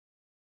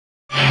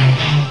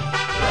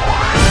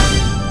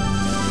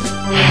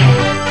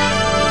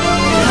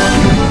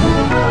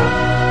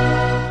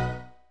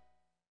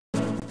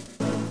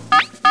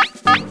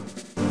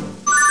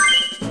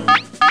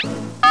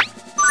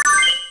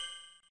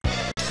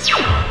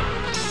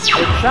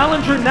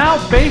challenger now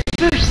faces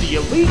the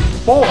Elite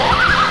Four.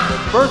 The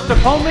first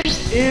opponent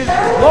is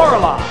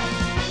Lorelei.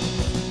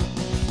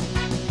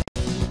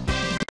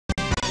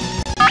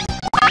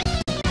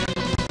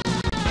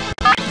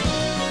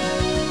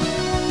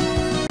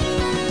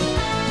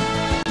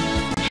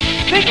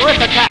 Vigorous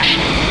attack!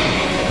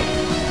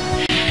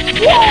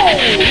 Whoa!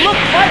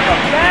 Looks like a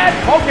bad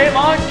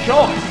Pokemon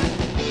choice.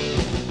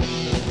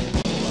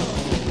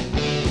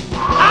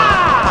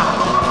 Ah!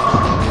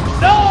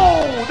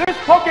 No! This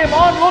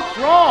Pokemon looks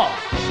wrong.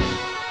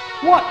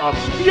 What a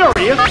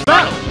furious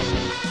battle!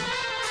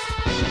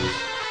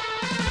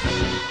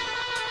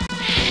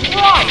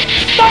 Right!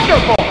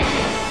 Thunderbolt!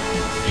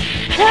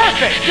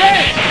 Perfect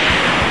game!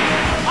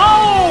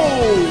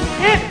 Oh!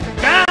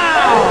 It's down!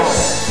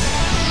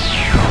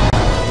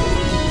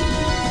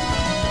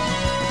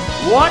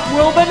 What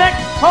will the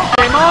next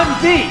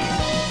Pokemon be?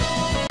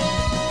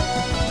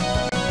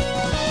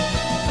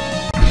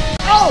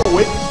 Oh,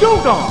 it's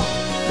Dewgong!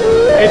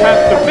 It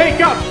has to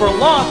make up for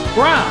lost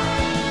ground.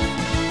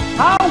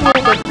 How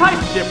will the type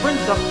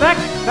difference affect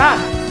that?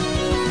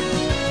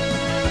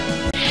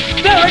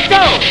 There it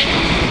goes!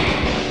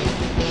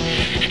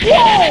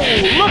 Whoa!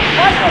 Looks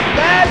like a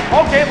bad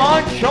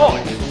Pokemon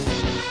choice.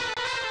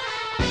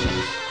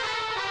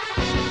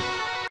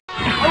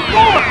 A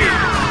Roller!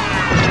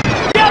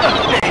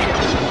 Devastating!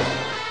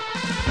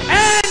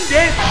 And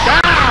it's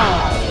down!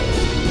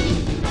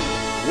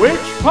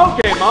 Which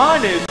Pokemon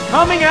is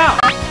coming out?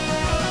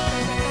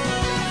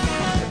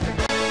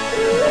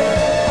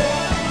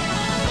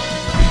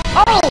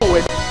 Oh,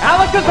 it's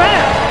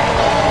Alakazam!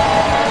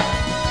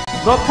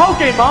 The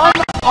Pokemon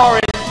are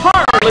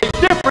entirely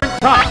different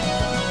types.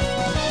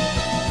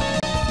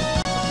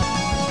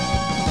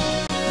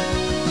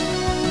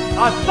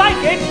 A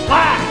Psychic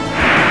Blast!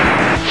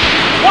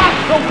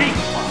 What's the weak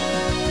spot?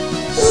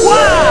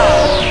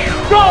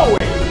 Wow!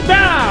 Going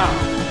down!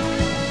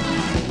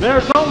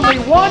 There's only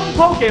one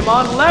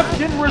Pokemon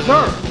left in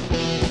reserve.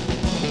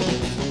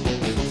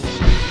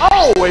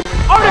 Oh, it's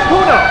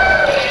Articuno!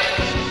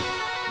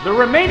 The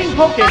remaining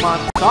Pokemon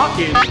stock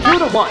is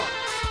 2-1.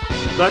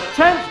 The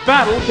tense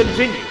battle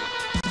continues.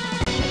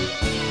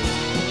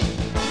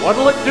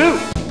 What'll it do?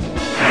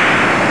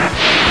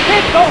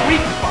 Hit the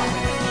weak spot!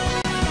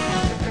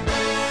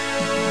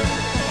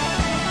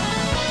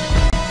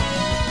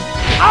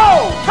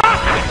 Oh,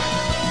 toxic!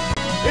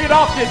 It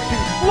opted to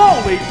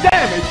slowly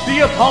damage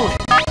the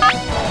opponent.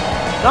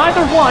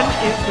 Neither one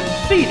is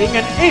conceding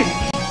an inch.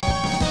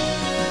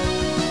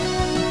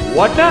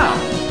 What now?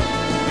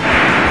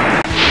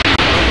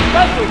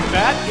 Special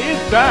Stat is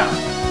down.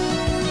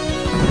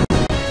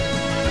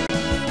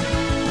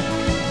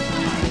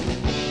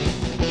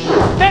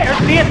 There's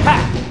the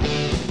attack.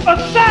 A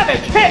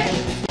savage hit.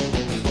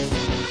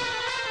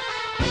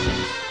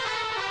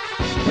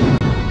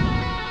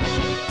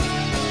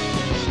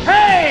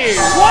 Hey,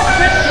 what's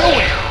it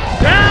doing?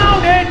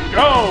 Down it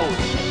goes.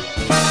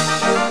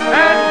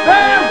 And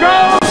there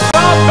goes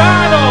the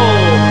battle.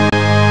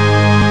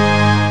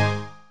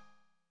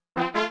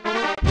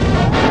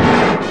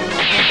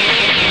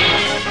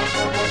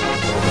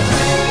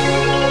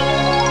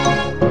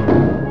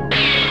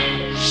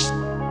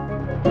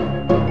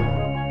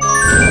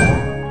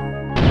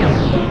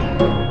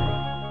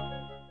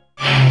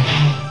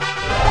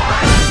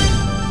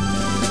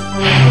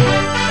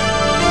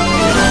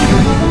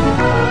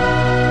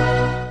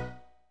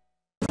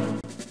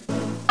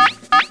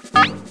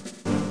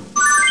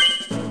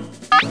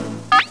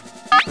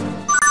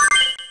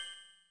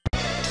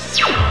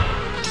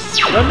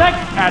 The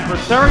next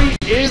adversary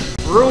is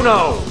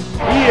Bruno.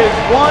 He is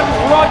one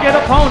rugged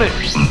opponent.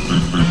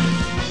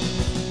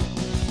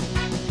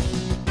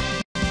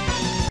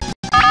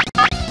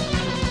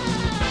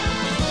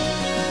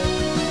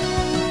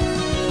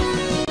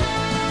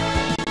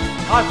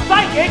 A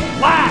Psychic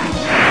Blast!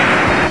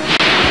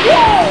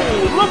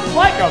 Whoa! Looks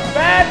like a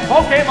bad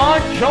Pokemon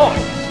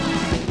choice.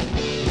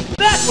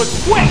 That was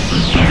quick!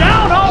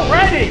 Down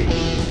already!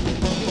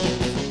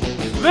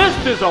 This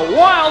is a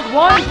wild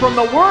one from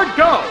the word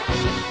go.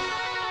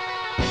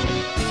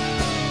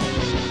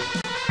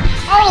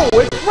 Oh,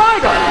 it's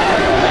Rhydon!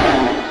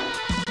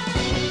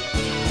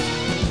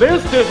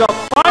 This is a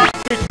fight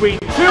between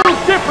two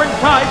different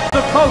types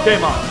of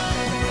Pokemon.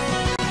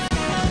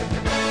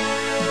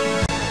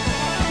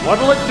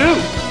 What'll it do?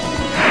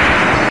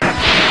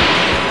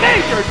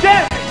 Major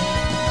damage!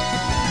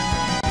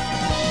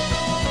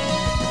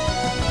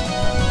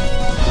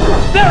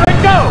 There it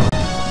goes!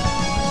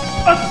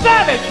 A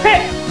savage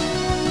hit!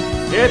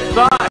 It's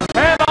a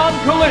head-on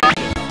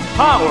collision.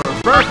 Power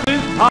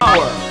versus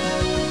power.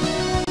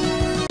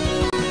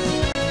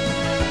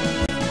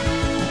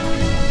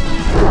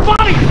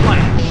 Body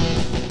slam!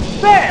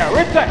 There,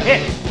 it's a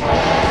hit!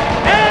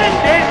 And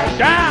it's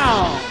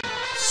down!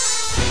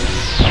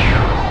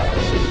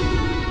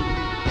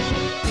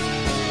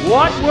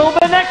 What will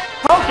the next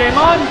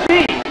Pokemon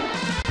be?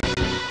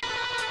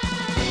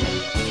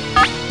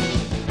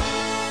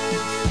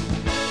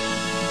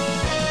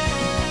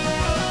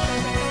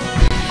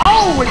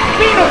 Oh, it's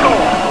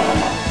Venusaur!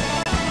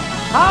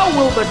 How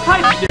will the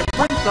type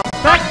difference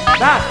affect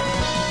that?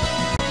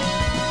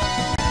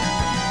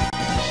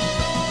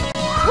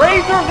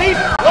 Razor Leaf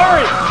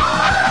Flurry!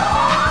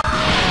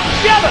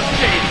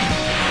 Devastating!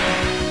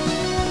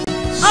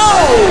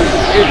 Oh!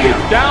 Is it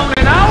down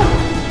and out?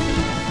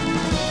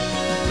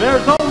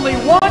 There's only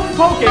one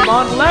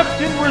Pokemon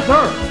left in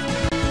reserve.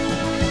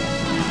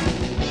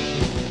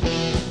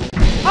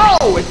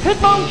 Oh, it's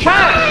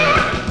Hitmonchan!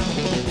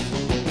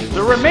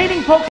 The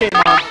remaining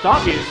Pokemon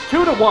stock is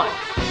 2-1.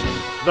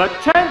 The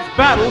tense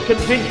battle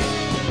continues.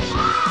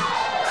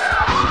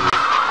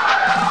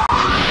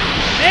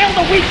 Nail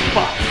the weak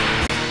spot!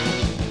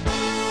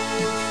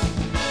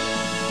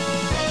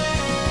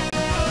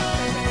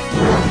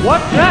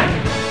 What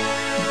next?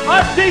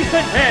 A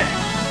decent hit!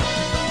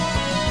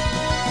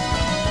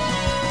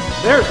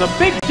 There's a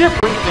big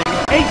difference in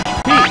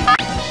HP.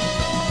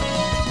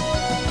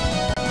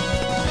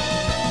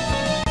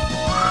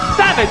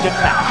 Savage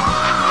attack!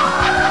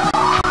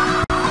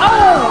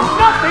 Oh,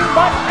 nothing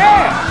but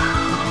air!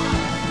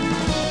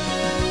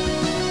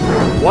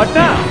 What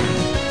now?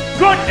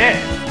 Good hit!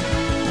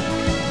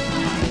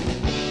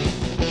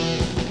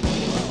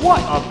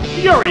 What a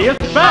furious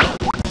battle!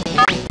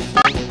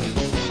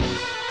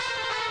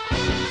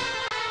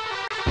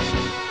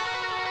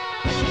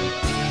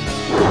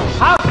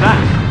 How's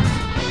that?